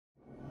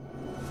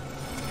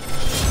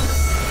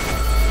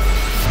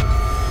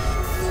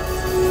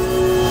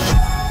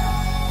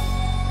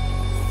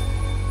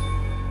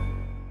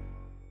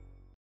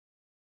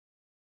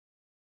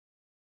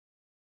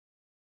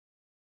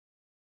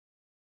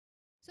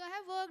So I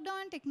have worked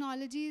on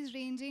technologies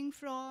ranging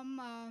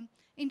from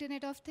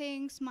Internet of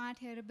Things, smart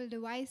hearable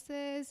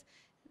devices,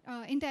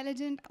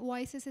 intelligent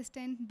voice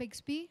assistant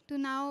Bixby, to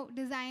now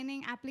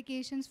designing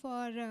applications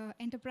for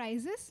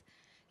enterprises.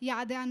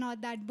 Yeah, they are not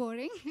that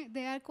boring.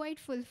 They are quite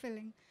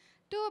fulfilling.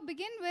 To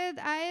begin with,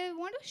 I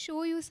want to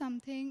show you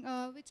something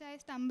which I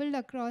stumbled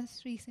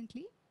across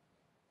recently.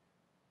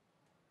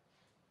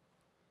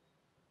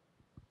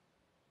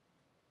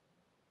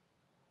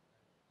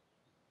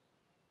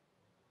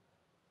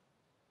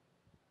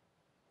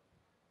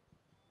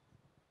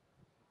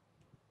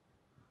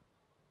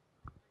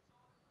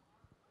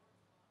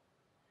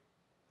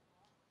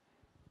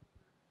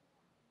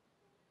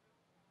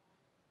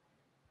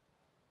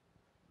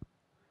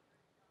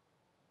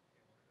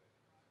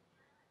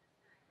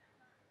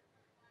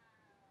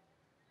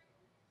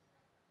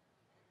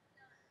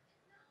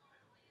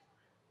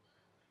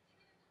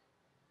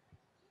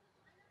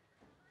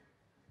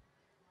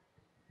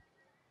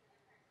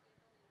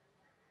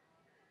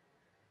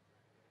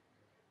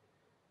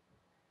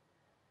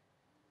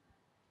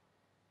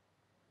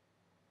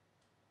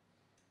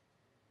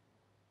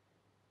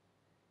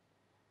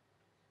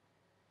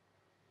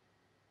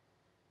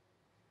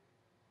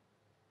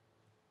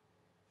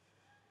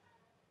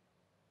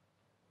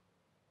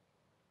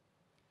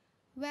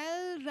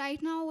 Well,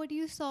 right now what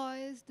you saw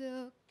is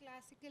the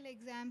classical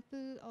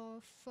example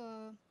of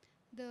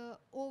the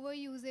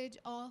overusage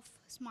of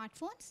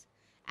smartphones.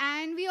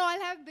 And we all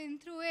have been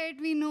through it.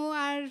 We know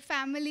our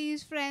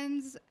families,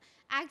 friends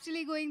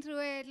actually going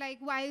through it. Like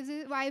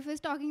wife is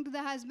talking to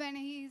the husband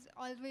and he's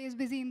always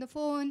busy in the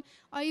phone.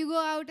 Or you go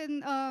out in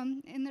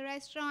the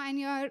restaurant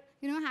and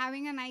you're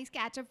having a nice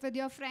catch up with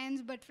your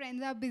friends, but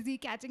friends are busy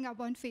catching up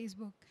on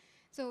Facebook.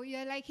 So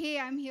you're like, hey,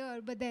 I'm here,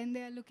 but then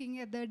they're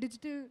looking at the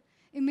digital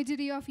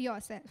imagery of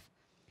yourself.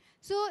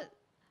 So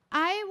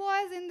I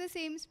was in the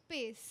same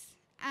space,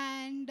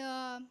 and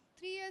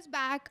 3 years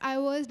back, I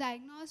was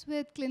diagnosed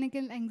with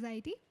clinical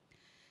anxiety.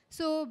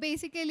 So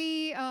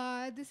basically,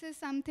 this is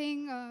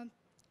something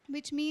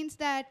which means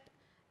that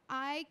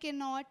I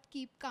cannot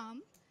keep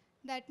calm.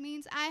 That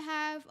means I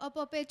have a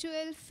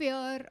perpetual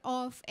fear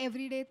of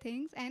everyday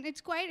things, and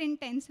it's quite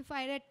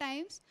intensified at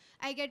times.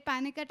 I get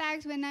panic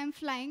attacks when I'm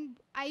flying.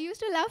 I used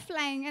to love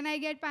flying, and I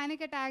get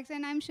panic attacks,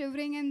 and I'm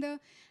shivering, and the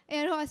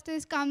air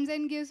hostess comes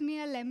and gives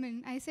me a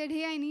lemon. I said,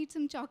 hey, I need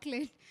some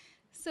chocolate.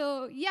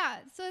 So yeah,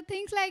 so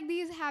things like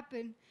these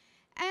happen.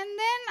 And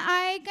then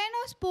I kind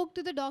of spoke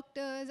to the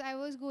doctors. I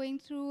was going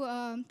through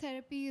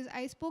therapies.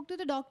 I spoke to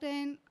the doctor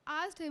and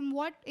asked him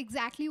what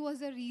exactly was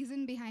the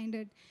reason behind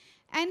it.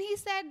 And he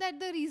said that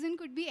the reason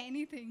could be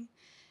anything.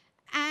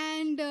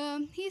 And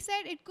he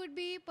said it could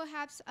be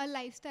perhaps a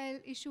lifestyle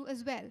issue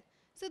as well.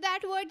 So that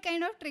word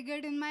kind of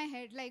triggered in my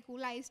head, like, oh,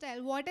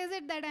 lifestyle. What is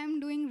it that I'm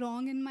doing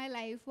wrong in my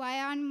life? Why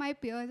aren't my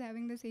peers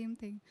having the same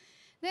thing?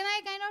 Then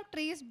I kind of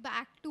traced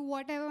back to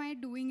what am I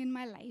doing in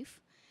my life.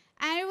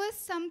 And it was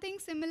something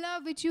similar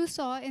which you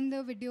saw in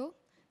the video,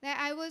 that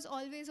I was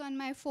always on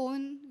my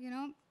phone,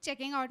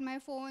 checking out my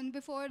phone.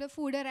 Before the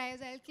food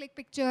arrives, I'll click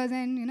pictures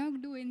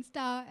and, do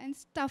Insta and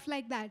stuff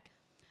like that.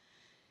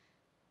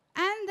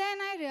 And then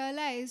I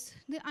realized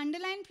the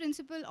underlying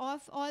principle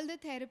of all the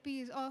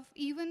therapies, of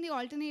even the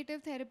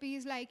alternative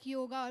therapies like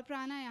yoga or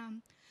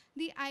pranayama,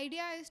 the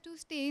idea is to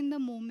stay in the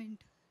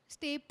moment,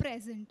 stay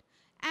present.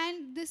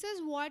 And this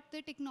is what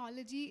the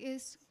technology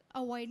is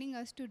avoiding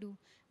us to do.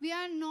 We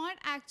are not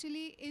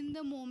actually in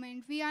the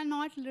moment. We are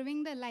not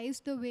living the lives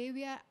the way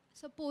we are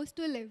supposed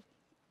to live.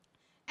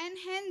 And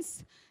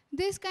hence,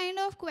 this kind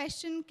of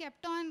question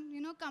kept on,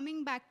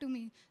 coming back to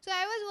me. So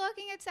I was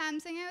working at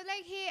Samsung. I was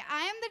like, hey,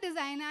 I am the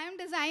designer. I am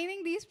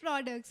designing these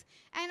products.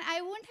 And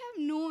I wouldn't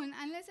have known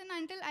unless and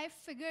until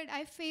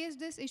I faced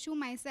this issue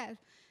myself.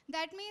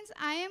 That means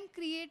I am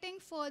creating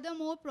further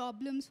more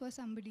problems for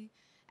somebody.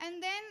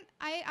 And then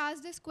I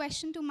asked this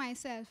question to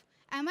myself.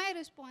 Am I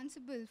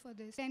responsible for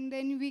this? And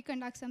then we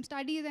conduct some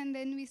studies, and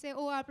then we say,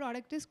 oh, our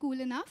product is cool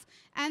enough,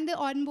 and the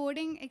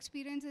onboarding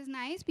experience is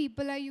nice,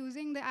 people are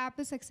using, the app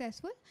is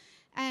successful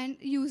and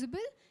usable,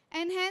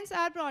 and hence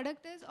our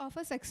product is of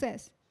a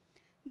success.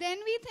 Then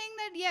we think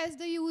that, yes,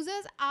 the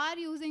users are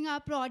using our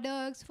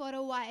products for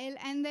a while,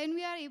 and then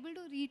we are able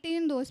to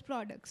retain those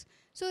products.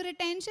 So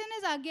retention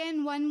is,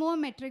 again, one more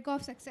metric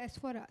of success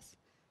for us.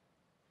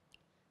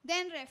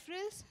 Then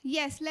referrals,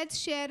 yes, let's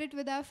share it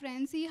with our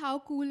friends, see how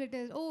cool it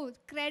is. Oh,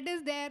 Cred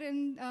is there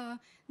in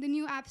the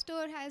new app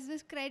store, has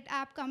this Cred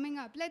app coming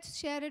up. Let's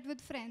share it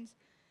with friends.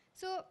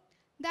 So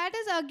that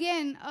is,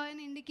 again, an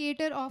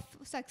indicator of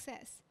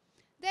success.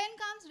 Then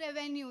comes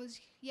revenues.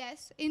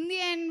 Yes, in the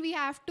end, we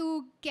have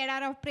to get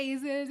our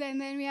appraisals,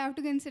 and then we have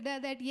to consider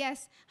that,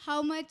 yes,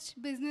 how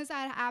much business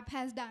our app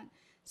has done.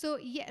 So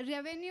yeah,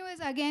 revenue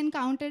is, again,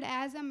 counted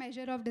as a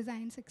measure of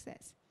design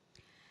success.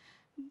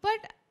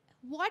 But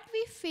what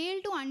we fail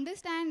to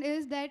understand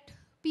is that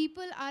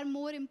people are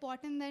more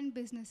important than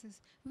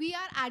businesses. We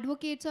are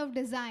advocates of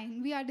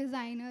design. We are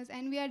designers,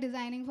 and we are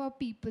designing for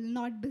people,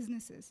 not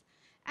businesses.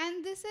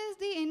 And this is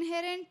the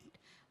inherent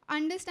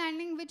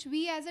understanding which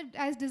we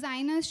as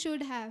designers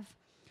should have.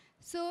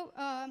 So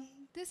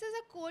this is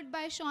a quote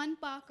by Sean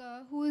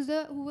Parker, who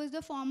was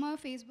the former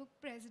Facebook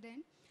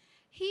president.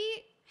 He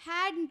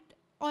had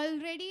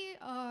already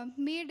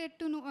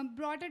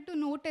brought it to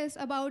notice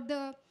about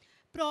the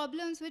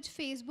problems which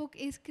Facebook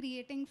is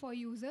creating for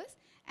users.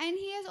 And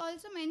he has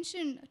also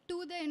mentioned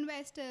to the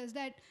investors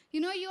that, you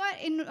know, you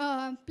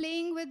are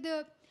playing with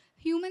the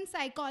human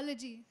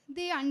psychology.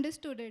 They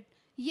understood it,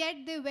 yet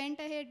they went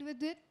ahead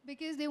with it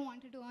because they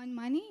wanted to earn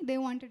money, they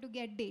wanted to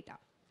get data.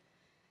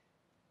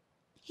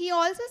 He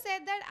also said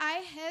that I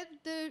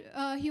helped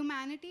the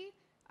humanity,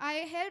 I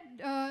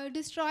helped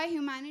destroy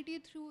humanity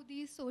through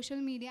these social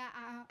media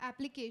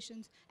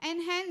applications,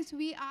 and hence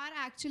we are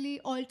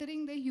actually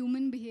altering the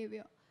human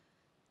behavior.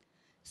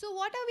 So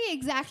what are we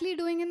exactly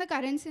doing in the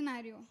current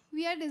scenario?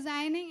 We are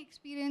designing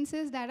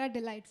experiences that are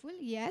delightful.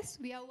 Yes,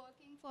 we are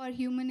working for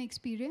human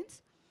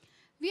experience.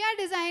 We are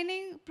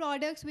designing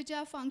products which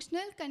are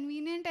functional,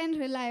 convenient, and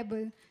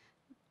reliable.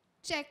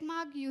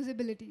 Checkmark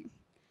usability.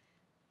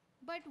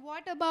 But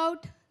what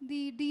about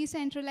the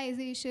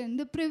decentralization,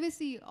 the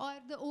privacy, or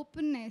the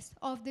openness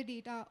of the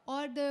data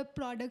or the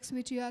products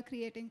which you are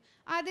creating?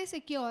 Are they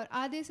secure?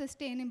 Are they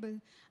sustainable?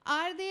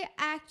 Are they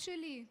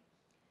actually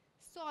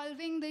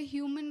solving the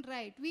human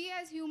right? We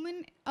as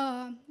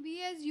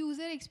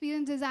user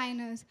experience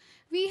designers,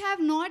 we have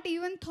not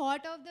even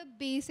thought of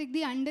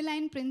the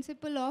underlying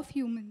principle of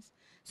humans.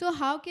 So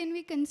how can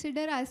we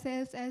consider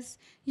ourselves as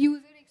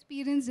user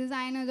experience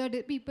designers or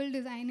people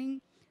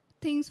designing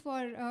things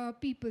for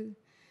people?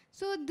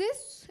 So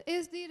this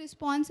is the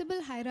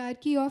responsible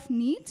hierarchy of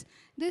needs.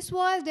 This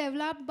was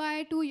developed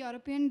by two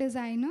European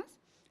designers,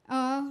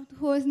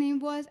 whose name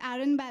was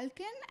Aaron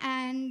Balkin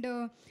and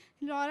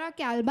Laura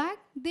Kalbach.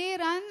 They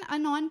run a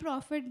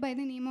non-profit by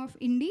the name of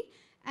Indie,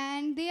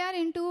 and they are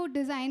into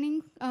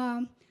designing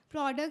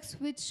products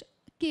which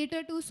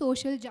cater to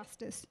social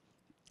justice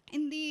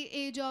in the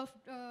age of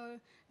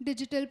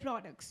digital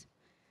products.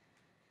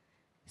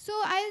 So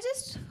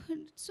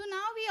so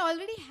now we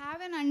already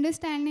have an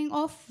understanding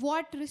of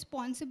what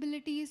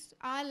responsibilities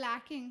are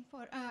lacking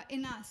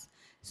in us.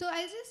 So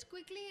I'll just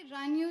quickly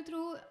run you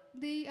through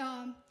the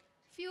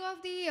few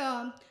of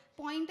the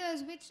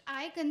pointers which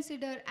I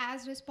consider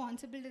as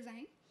responsible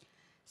design.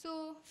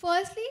 So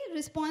firstly,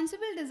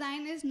 responsible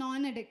design is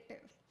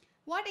non-addictive.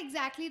 What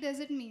exactly does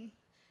it mean?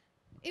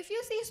 If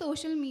you see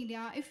social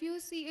media,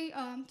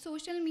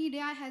 social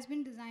media has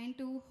been designed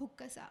to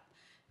hook us up,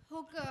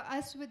 hook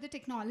us with the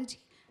technology.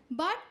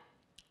 But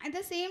at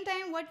the same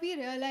time, what we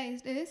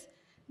realized is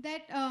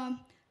that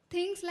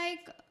things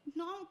like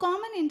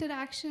common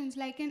interactions,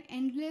 like an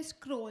endless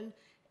scroll,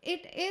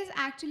 it is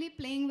actually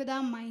playing with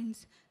our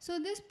minds. So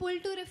this pull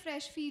to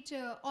refresh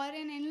feature or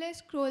an endless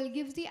scroll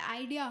gives the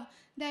idea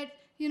that,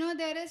 you know,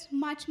 there is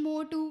much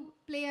more to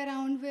play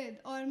around with,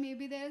 or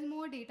maybe there is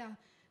more data.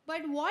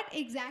 But what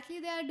exactly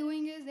they are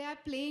doing is they are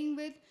playing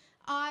with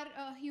our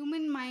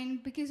human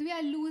mind, because we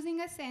are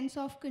losing a sense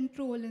of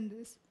control in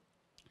this.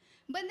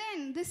 But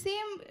then the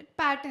same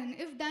pattern,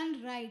 if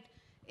done right,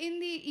 in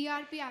the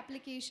ERP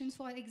applications,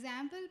 for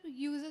example,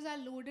 users are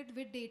loaded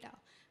with data.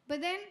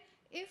 But then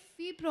if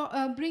we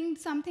bring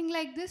something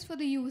like this for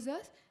the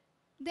users,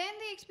 then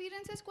the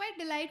experience is quite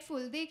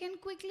delightful. They can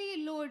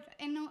quickly load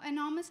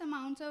enormous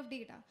amounts of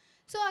data.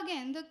 So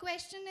again, the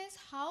question is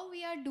how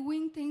we are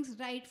doing things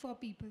right for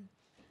people.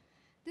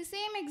 The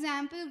same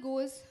example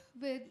goes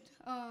with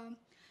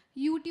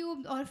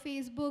YouTube or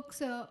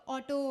Facebook's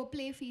auto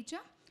play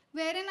feature,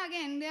 wherein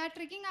again they are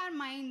tricking our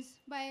minds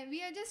by,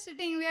 we are just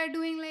sitting, we are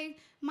doing like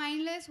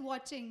mindless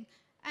watching,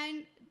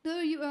 and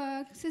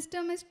the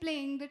system is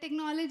playing, the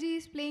technology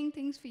is playing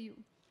things for you.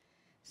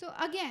 So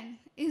again,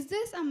 is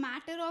this a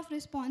matter of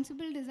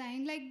responsible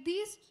design? Like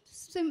these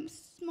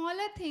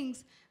smaller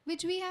things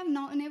which we have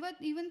never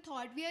even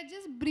thought, we are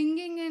just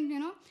bringing in, you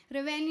know,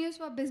 revenues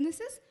for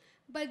businesses,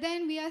 but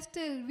then we are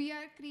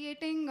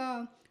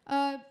creating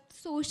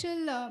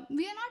social,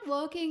 we are not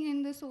working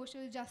in the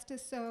social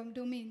justice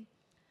domain.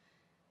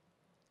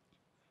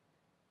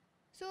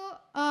 So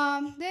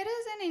there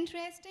is an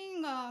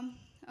interesting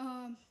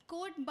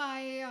quote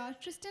by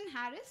Tristan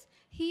Harris.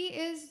 He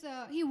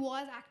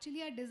was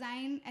actually a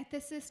design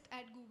ethicist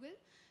at Google.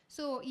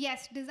 So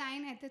yes,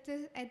 design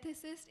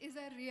ethicist is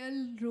a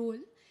real role.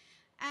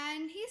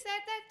 And he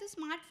said that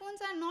the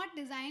smartphones are not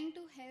designed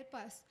to help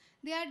us.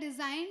 They are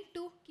designed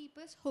to keep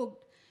us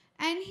hooked.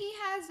 And he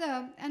has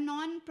a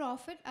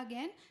non-profit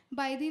again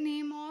by the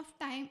name of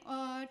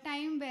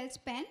Time Well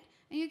Spent.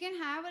 And you can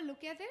have a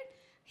look at it.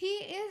 He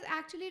is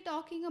actually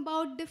talking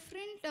about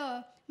different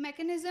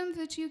mechanisms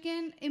which you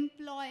can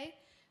employ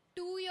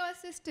to your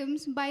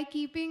systems by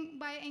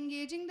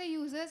engaging the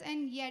users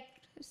and yet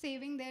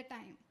saving their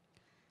time.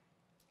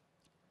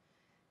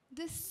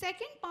 The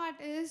second part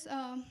is,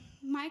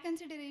 my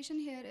consideration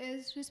here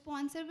is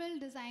responsible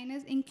design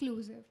is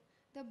inclusive.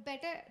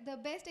 The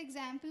best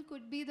example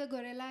could be the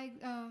gorilla,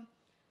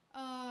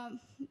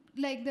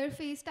 like their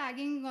face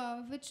tagging,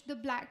 which the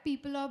black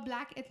people of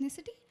black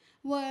ethnicity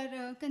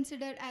were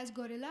considered as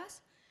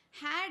gorillas.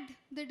 Had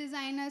the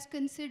designers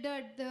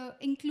considered the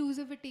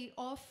inclusivity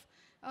of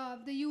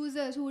the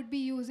users who would be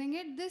using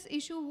it, this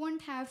issue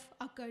wouldn't have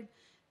occurred.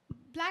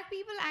 Black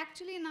people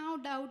actually now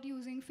doubt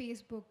using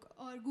Facebook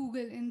or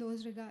Google in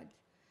those regards.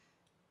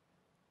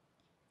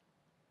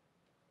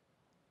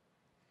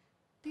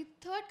 The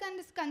third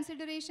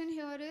consideration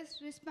here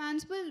is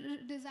responsible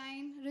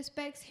design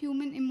respects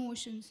human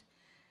emotions.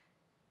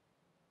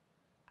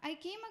 I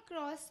came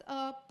across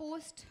a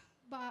post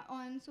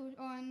on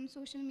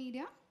social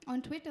media,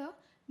 on Twitter,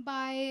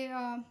 by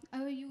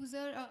a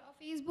user, a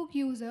Facebook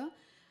user,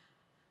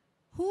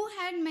 who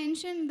had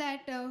mentioned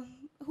that,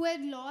 who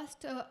had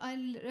lost a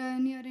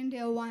near and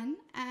dear one,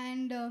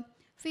 and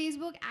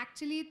Facebook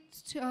actually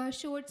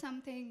showed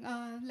something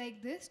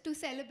like this to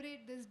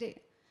celebrate this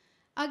day.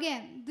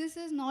 Again, this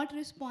is not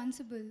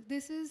responsible.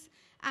 This is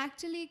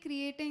actually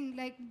creating,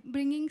 like,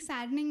 bringing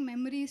saddening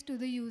memories to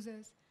the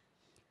users.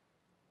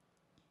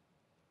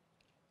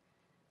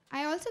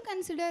 I also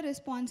consider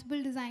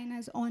responsible design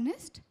as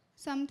honest,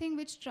 something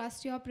which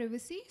trusts your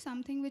privacy,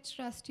 something which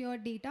trusts your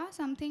data,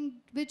 something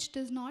which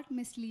does not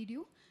mislead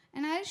you.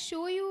 And I'll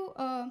show you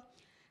a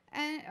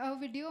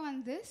video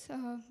on this,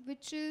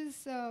 which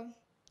is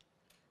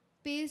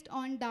based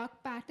on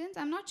dark patterns.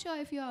 I'm not sure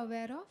if you're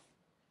aware of.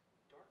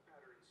 Dark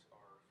patterns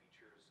are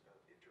features of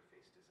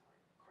interface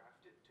design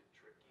crafted to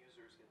trick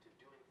users into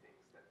doing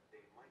things that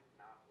they might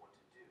not want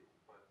to do,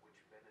 but which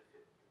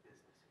benefit the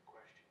business in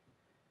question.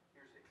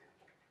 Here's an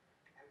example.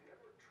 Have you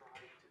ever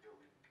tried to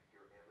delete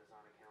your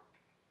Amazon account?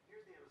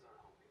 Here's the Amazon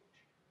homepage.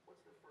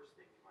 What's the first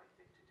thing you might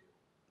think to do?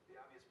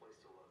 The obvious place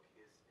to look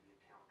is the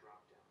account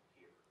dropdown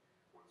here.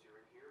 Once you're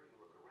in here,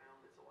 you look around,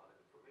 it's a lot of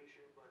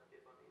information, but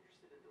if I'm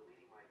interested in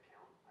deleting my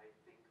account, I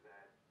think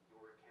that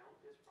your account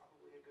is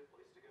probably a good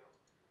place to go.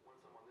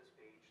 Once I'm on this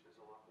page, there's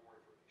a lot more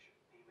information.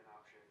 Payment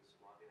options,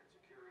 login and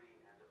security,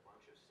 and a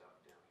bunch of stuff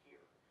down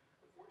here.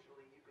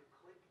 Unfortunately, you could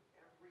click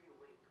every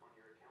link on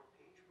your account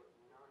page, but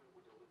none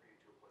would deliver you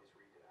to a place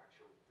where you could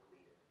actually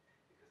delete it,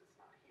 because it's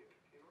not here.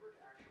 In order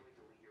to actually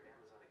delete your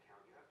Amazon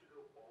account, you have to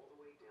go all the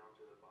way down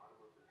to the bottom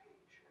of the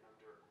page, and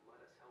under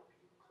Let Us Help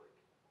You, click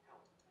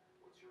Help.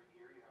 Once you're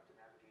here, you have to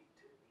navigate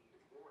to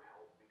Need More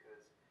Help,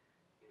 because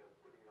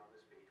putting it on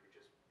this page would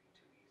just be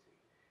too easy.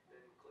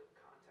 Then click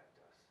Contact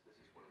Us. This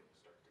is where it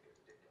starts to get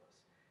ridiculous.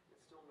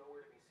 It's still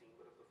nowhere to be seen,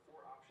 but of the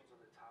 4 options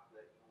on the top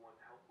that you want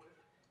help with,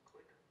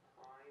 click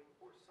Prime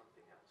or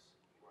Something Else.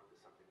 You want the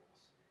something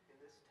else. In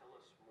this Tell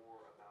Us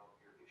More About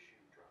Your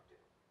Issue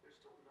dropdown, there's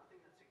still nothing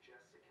that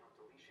suggests account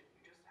deletion.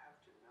 You just have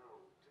to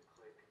know to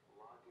click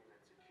Login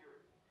and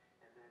Security.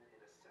 And then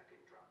in a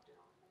second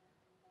dropdown,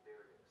 there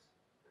it is,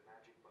 the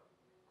magic button,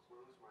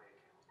 Close My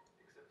Account.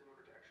 Except in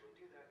order to actually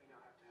do that, you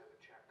now have to have a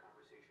chat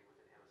conversation with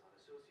an Amazon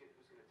associate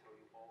who's going to tell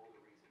you all the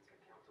reasons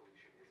account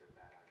deletion is a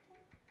bad idea.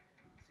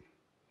 See,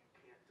 you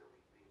can't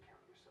delete the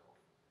account yourself.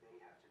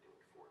 They have to do it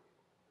for you.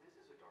 This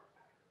is a dark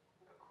pattern,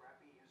 a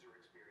crappy user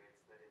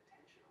experience that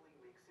intentionally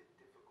makes it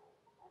difficult,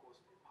 almost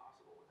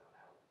impossible without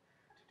help,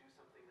 to do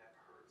something that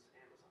hurts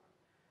Amazon.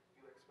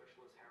 UX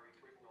specialist Harry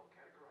Twignall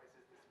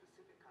categorizes this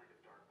specific kind of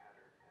dark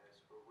pattern as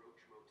a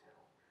roach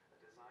motel, a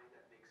design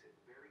that makes it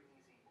very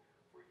easy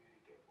for you to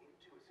get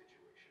into a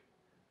situation,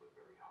 but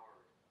very hard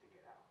to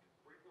get out.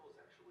 Twignall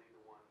is actually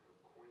the one who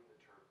coined the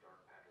term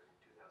dark pattern in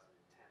 2010,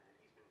 and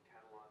he's been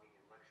cataloging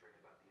and lecturing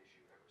about the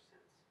issue ever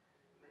since.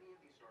 Many of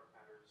these dark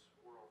patterns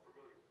we're all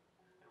familiar with.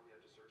 I only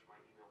have to search my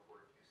email for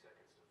a few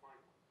seconds to find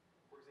one.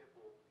 For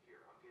example,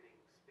 here, I'm getting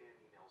spam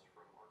emails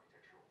from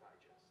Architectural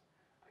Digest.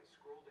 I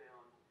scroll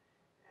down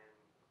and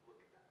look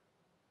at that.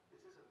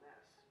 This is a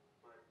mess,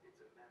 but it's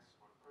a mess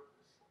on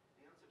purpose.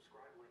 The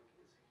unsubscribe link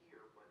is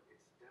here, but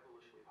it's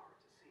devilishly hard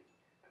to see.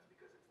 That's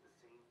because it's the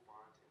same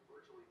font and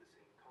virtually the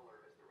same color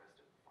as the rest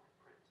of the fine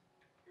print.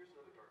 Here's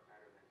another dark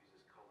pattern that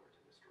uses color to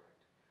misdirect.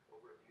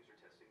 Over at the user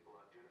testing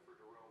blog, Jennifer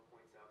Jerome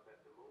points out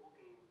that the mobile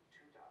game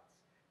Two Dots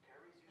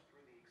carries you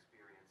through the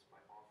experience by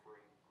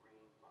offering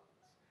green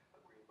buttons. A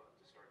green button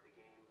to start the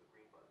game, a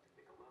green button to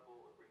pick a level,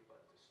 a green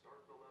button to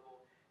start the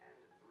level, and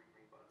 3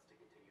 green buttons to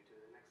continue to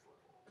the next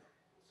level,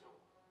 and so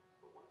on.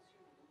 But once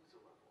you lose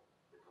a level,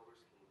 the color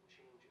scheme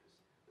changes.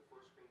 The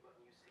first green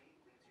button you see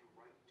leads you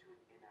right to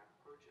an in-app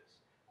purchase,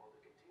 while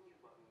the continue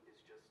button is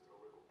just a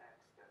little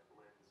X that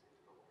blends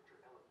into the larger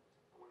element.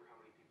 I wonder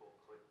how many people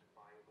clicked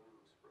Buy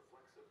Moves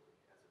reflexively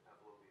as a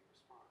Pavlovian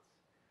response.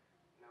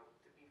 Now,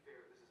 to be fair,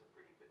 this is a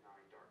pretty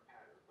benign dark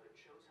pattern, but it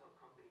shows how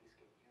companies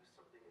can use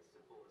something as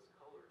simple as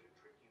color to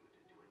trick you into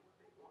doing what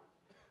they want.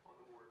 On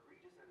the more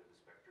egregious end of the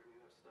spectrum, you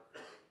have stuff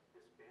like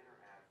this banner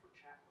ad for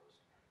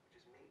Chatmost, which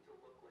is made to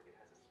look like it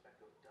has a speck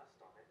of dust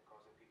on it,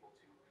 causing people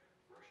to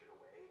brush it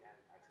away and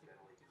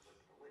accidentally click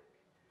the link.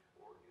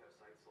 Or you have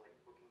sites like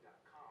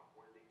Booking.com,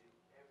 where they do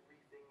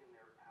everything in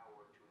their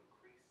power to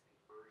increase the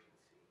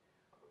urgency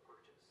of a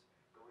purchase,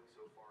 going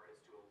so far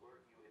as to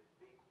alert you in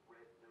big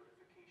red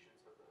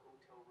notifications of the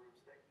hotel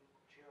rooms that you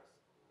just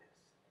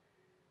missed.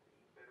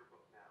 You better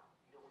book now.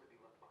 You don't want to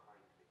be left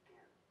behind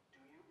again, do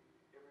you?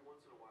 Every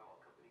once in a while, a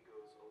company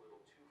goes a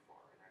little too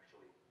far and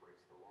actually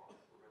breaks the law.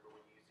 Remember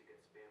when you used to get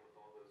spam with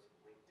all those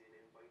LinkedIn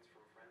invites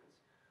from friends?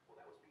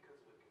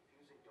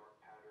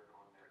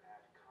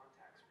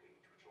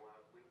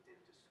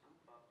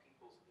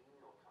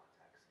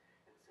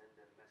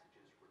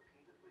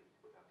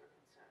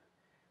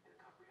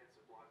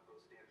 blog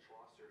post Dan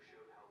Schlosser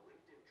showed how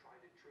LinkedIn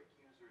tried to trick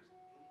users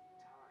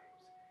 8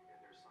 times in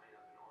their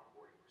sign-up and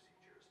onboarding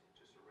procedures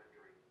into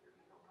surrendering their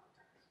email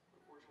contacts.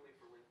 Unfortunately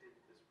for LinkedIn,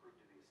 this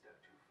proved to be a step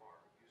too far.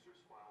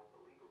 Users filed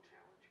a legal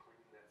challenge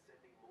claiming that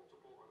sending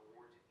multiple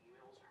unwarranted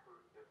emails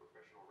hurt their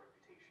professional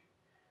reputation.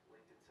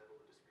 LinkedIn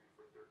settled the dispute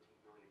for $13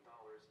 million,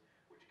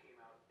 which came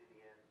out in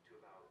the end to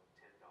about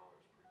 $10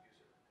 per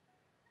user.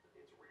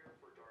 It's rare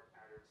for dark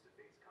patterns to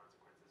face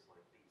consequences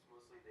like these.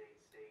 Mostly they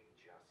stay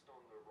just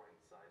on the right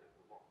side of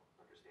the law,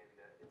 understanding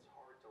that it's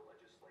hard to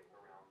legislate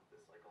around the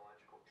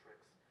psychological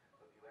tricks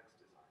of UX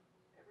design.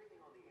 Everything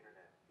on the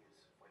internet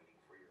is fighting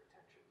for your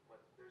attention, but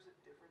there's a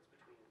difference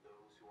between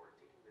those who are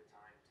taking the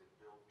time to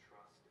build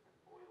trust and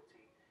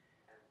loyalty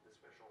and the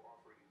special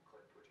offer you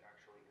clicked which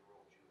actually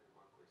enrolled you in a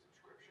monthly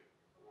subscription,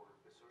 or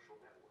the social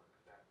network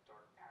that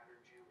dark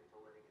patterned you into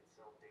letting it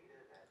sell data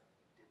that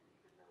you didn't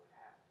even know it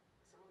had.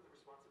 Some of the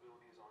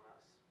responsibility is on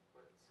us,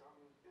 but some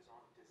is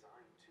on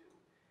design too.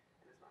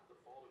 And it's not the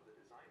fault of the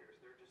designers,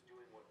 they're just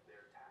doing what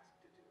they're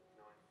tasked to do,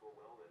 knowing full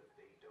well that if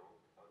they don't,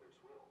 others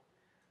will.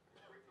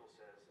 As Bricknell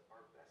says,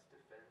 our best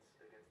defense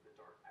against the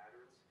dark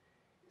patterns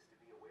is to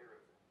be aware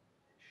of them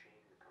and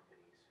shame the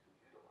companies who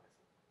utilize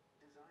them.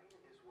 Design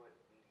is what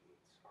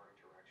mediates our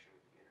interaction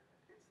with the internet.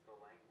 It's the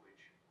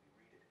language we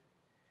read it in.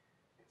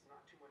 It's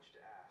not too much to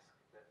ask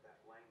that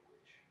that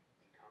language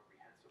be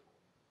comprehensible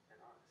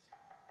and honest.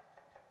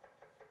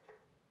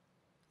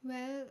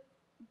 Well,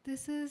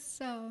 this is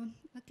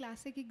a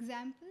classic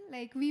example.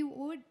 Like we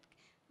would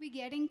be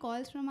getting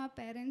calls from our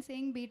parents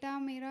saying, "बेटा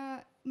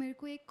मेरे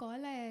को एक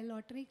call आया है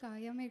lottery का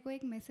या मेरे को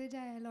एक मैसेज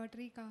आया है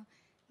लॉटरी का,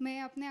 मैं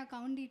अपने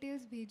अकाउंट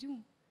डिटेल्स भेजूँ?"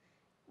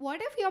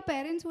 What if your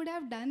parents would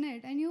have done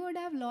it and you would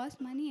have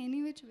lost money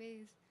any which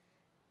ways?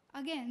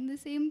 Again, the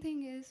same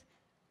thing is,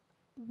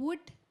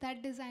 would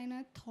that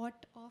designer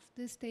thought of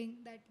this thing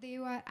that they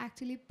were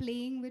actually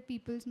playing with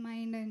people's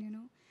mind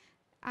and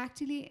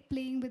actually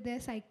playing with their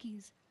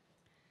psyches?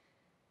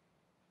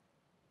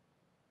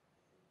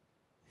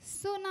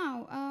 So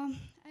now,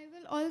 I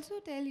will also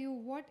tell you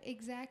what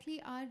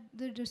exactly are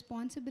the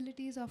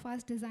responsibilities of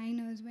us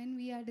designers when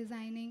we are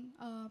designing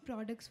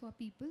products for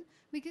people,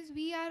 because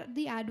we are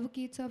the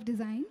advocates of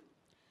design.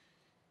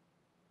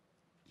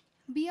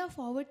 Be a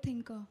forward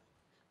thinker.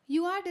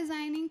 You are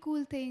designing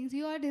cool things,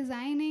 you are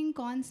designing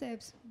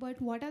concepts,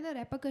 but what are the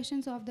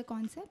repercussions of the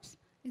concepts?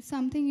 Is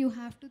something you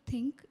have to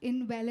think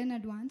in well in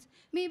advance.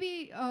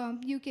 Maybe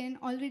you can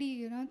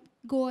already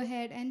go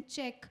ahead and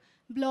check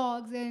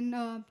blogs and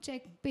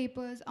check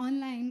papers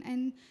online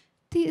and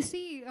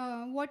see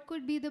what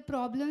could be the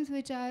problems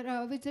which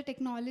the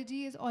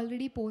technology is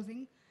already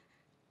posing.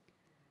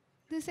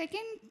 The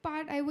second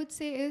part I would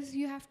say is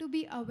you have to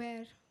be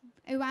aware,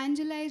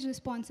 evangelize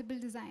responsible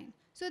design.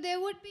 So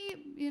there would be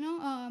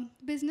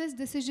business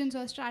decisions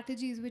or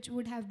strategies which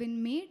would have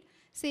been made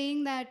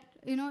saying that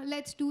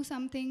let's do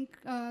something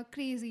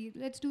crazy,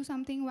 let's do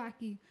something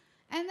wacky.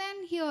 And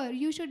then here,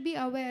 you should be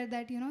aware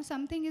that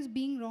something is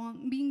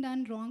being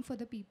done wrong for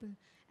the people.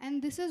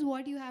 And this is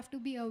what you have to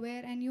be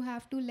aware and you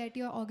have to let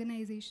your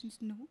organizations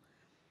know.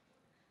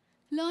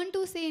 Learn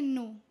to say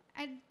no.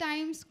 At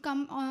times,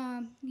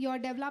 your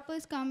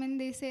developers come and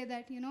they say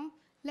that,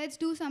 let's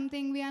do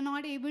something we are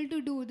not able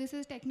to do. This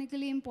is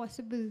technically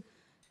impossible.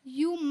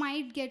 You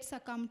might get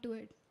succumbed to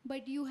it,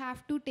 but you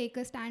have to take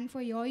a stand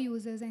for your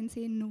users and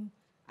say no.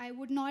 I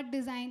would not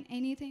design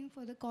anything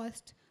for the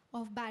cost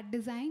of bad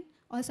design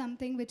or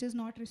something which is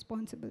not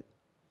responsible.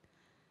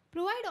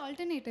 Provide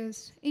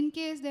alternatives in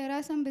case there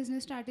are some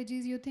business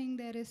strategies you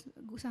think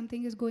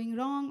something is going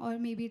wrong or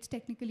maybe it's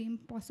technically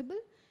impossible.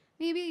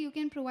 Maybe you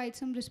can provide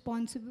some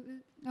responsible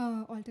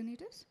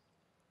alternatives.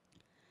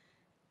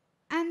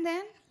 And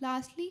then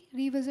lastly,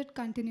 revisit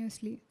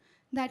continuously.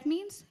 That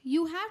means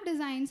you have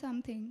designed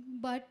something,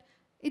 but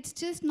it's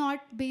just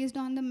not based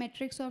on the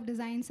metrics of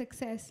design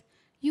success.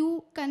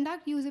 You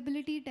conduct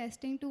usability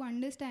testing to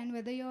understand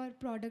whether your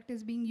product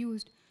is being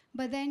used.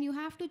 But then you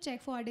have to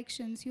check for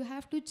addictions. You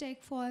have to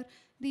check for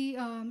the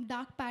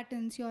dark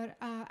patterns your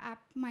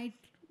app might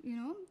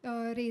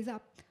raise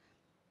up.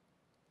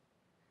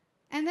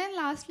 And then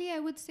lastly, I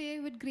would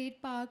say with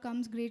great power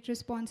comes great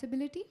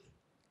responsibility.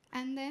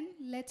 And then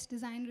let's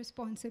design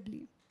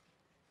responsibly.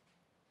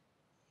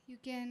 You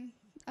can.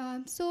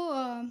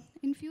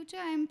 In future,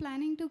 I am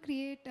planning to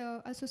create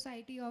a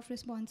society of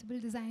responsible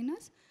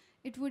designers.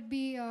 It would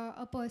be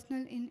a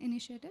personal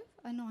initiative,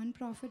 a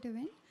non-profit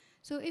event.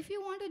 So if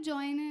you want to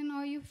join in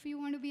or if you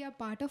want to be a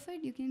part of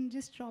it, you can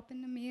just drop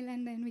in the mail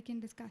and then we can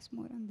discuss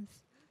more on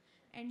this.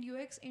 And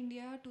UX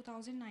India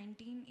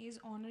 2019 is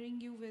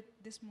honoring you with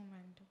this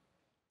moment.